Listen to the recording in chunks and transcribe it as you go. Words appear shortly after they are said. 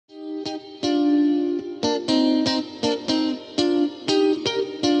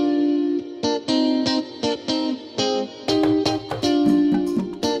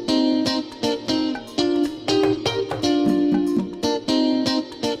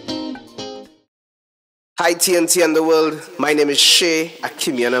Hi TNT and the world, my name is Shay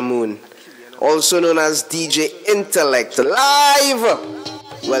Akimiana Moon, also known as DJ Intellect, live!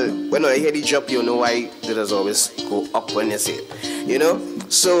 Well, when I hear the drop, you know why it does always go up when you say it, you know?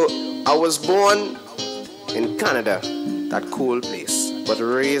 So, I was born in Canada, that cold place, but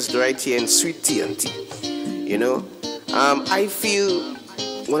raised right here in sweet TNT, you know? I feel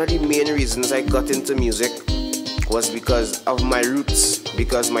one of the main reasons I got into music was because of my roots,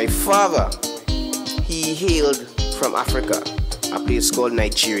 because my father, he hailed from Africa, a place called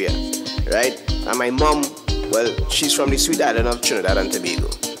Nigeria, right? And my mom, well, she's from the sweet island of Trinidad and Tobago.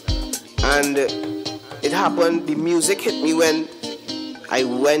 And it happened, the music hit me when I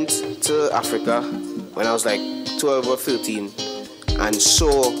went to Africa when I was like 12 or 13 and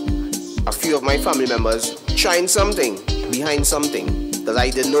saw a few of my family members trying something, behind something, because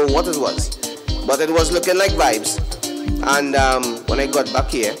I didn't know what it was. But it was looking like vibes. And when I got back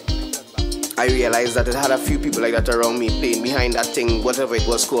here, I realized that it had a few people like that around me playing behind that thing, whatever it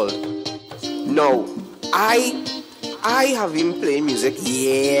was called. No, I have been playing music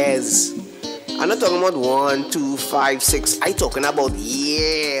years. I'm not talking about 1, 2, 5, 6. I'm talking about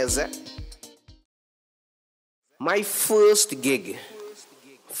years. My first gig,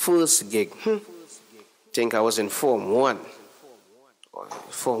 think I was in Form 1.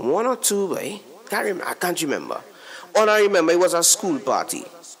 Form 1 or 2, boy. I can't remember. All I remember, it was a school party.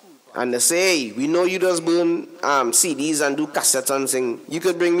 And they say, hey, we know you just burn CDs and do cassettes and sing. You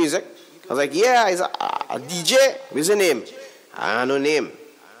could bring music? I was like, yeah, he's a DJ. What's your name? I don't know name. I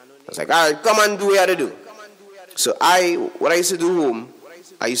was like, all right, come and do what you have to do. So what I used to do home,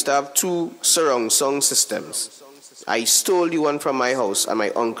 I used to have 2 surround sound systems. I stole the one from my house and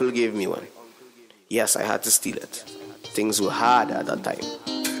my uncle gave me one. Yes, I had to steal it. Things were hard at that time.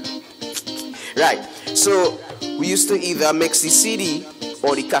 Right, so we used to either mix the CD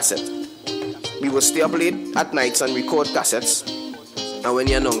or the cassette. We would stay up late at nights and record cassettes. And when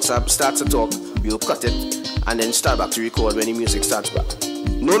the announcer starts to talk, we'll cut it and then start back to record when the music starts back.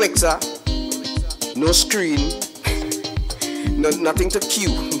 No mixer, no screen, nothing to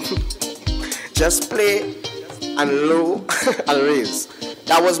cue. Just play and low and raise.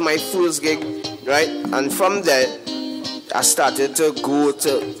 That was my first gig, right? And from there, I started to go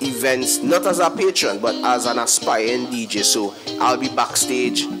to events, not as a patron, but as an aspiring DJ. So I'll be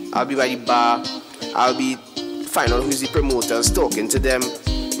backstage, I'll be by the bar, I'll be finding out who's the promoters, talking to them,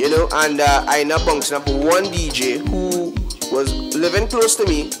 you know. And I ended up bouncing up one DJ who was living close to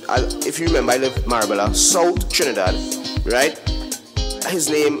me. If you remember, I live in Marbella, South Trinidad, right? His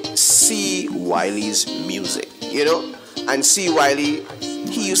name, C. Wiley's Music, you know. And C. Wiley,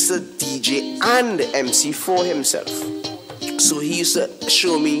 he used to DJ and MC for himself. So he used to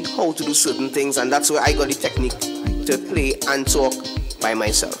show me how to do certain things, and that's where I got the technique to play and talk by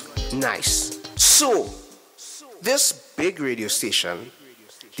myself. Nice. So, this big radio station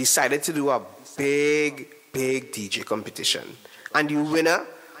decided to do a big DJ competition. And the winner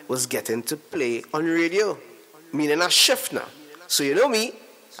was getting to play on radio, meaning a shift now. So you know me,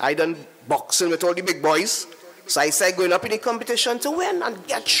 I done boxing with all the big boys. So I started going up in the competition to win and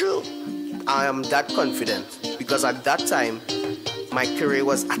get through. I am that confident because at that time, my career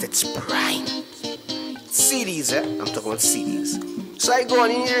was at its prime. CDs, I'm talking about CDs. So I go on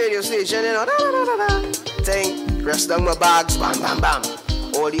in the radio station, you know, thing, rest down my bags, bam, bam, bam.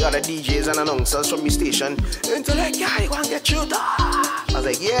 All the other DJs and announcers from the station, Intellect, yeah, you want to get through that? I was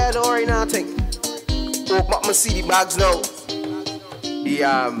like, yeah, don't worry now, think. Open up my CD bags now.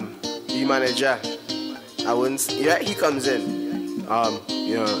 The manager, he comes in.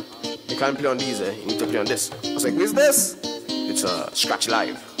 You know, you can't play on these, you need to play on this. I was like, what's this? It's a Scratch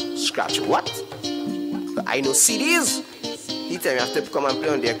Live. Scratch what? But I know CDs. He tell me I have to come and play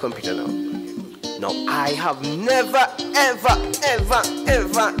on their computer now. Now, I have never, ever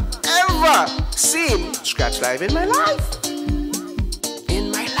seen Scratch Live in my life.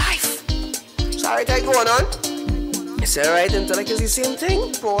 In my life. So, alright, I go on. I said, alright, Intellect is the same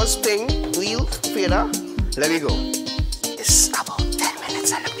thing. Pause, ping, wheel, fader. Let me go. It's about 10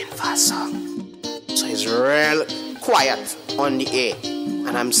 minutes I'm looking for a song. So it's real quiet on the air.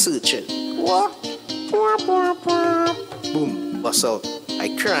 And I'm searching. What? Boom, bust out. I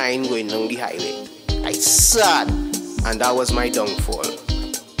crying going down the highway. I sad. And that was my downfall.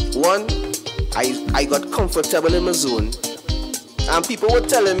 One, I got comfortable in my zone. And people were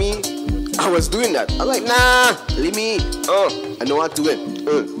telling me I was doing that. I was like, nah, leave me. I know what to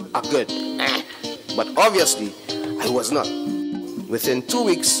do. I'm good. But obviously, I was not. Within 2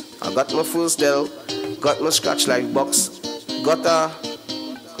 weeks, I got my first deal, got my Scratch Live box, got a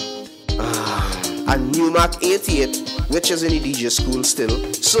Newmark 88, which is in the DJ school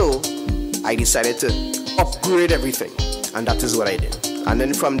still. So, I decided to upgrade everything. And that is what I did. And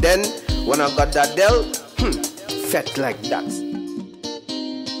then from then, when I got that Dell, felt like that.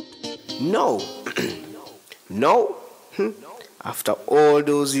 No. No. After all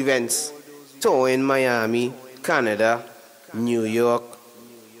those events, tour in Miami, Canada, New York,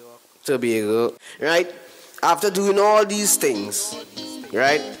 Tobago, right? After doing all these things,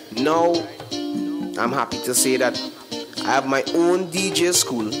 right? Now, I'm happy to say that I have my own DJ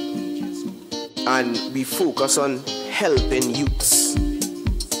school and we focus on helping youths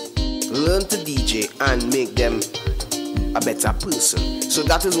learn to DJ and make them a better person. So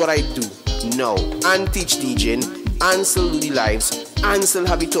that is what I do now, and teach DJing, and still do the lives, and still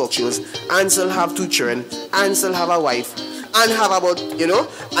have the talk shows, and still have 2 children, and still have a wife, and have about,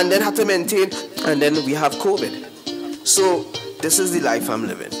 and then have to maintain, and then we have COVID. So this is the life I'm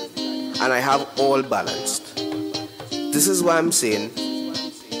living, and I have all balanced. This is why I'm saying,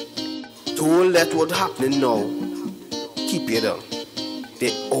 don't let what's happening now keep you down.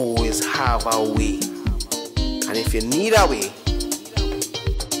 They always have a way. And if you need a way,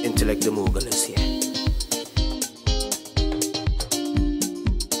 Intellect the Mogul is here.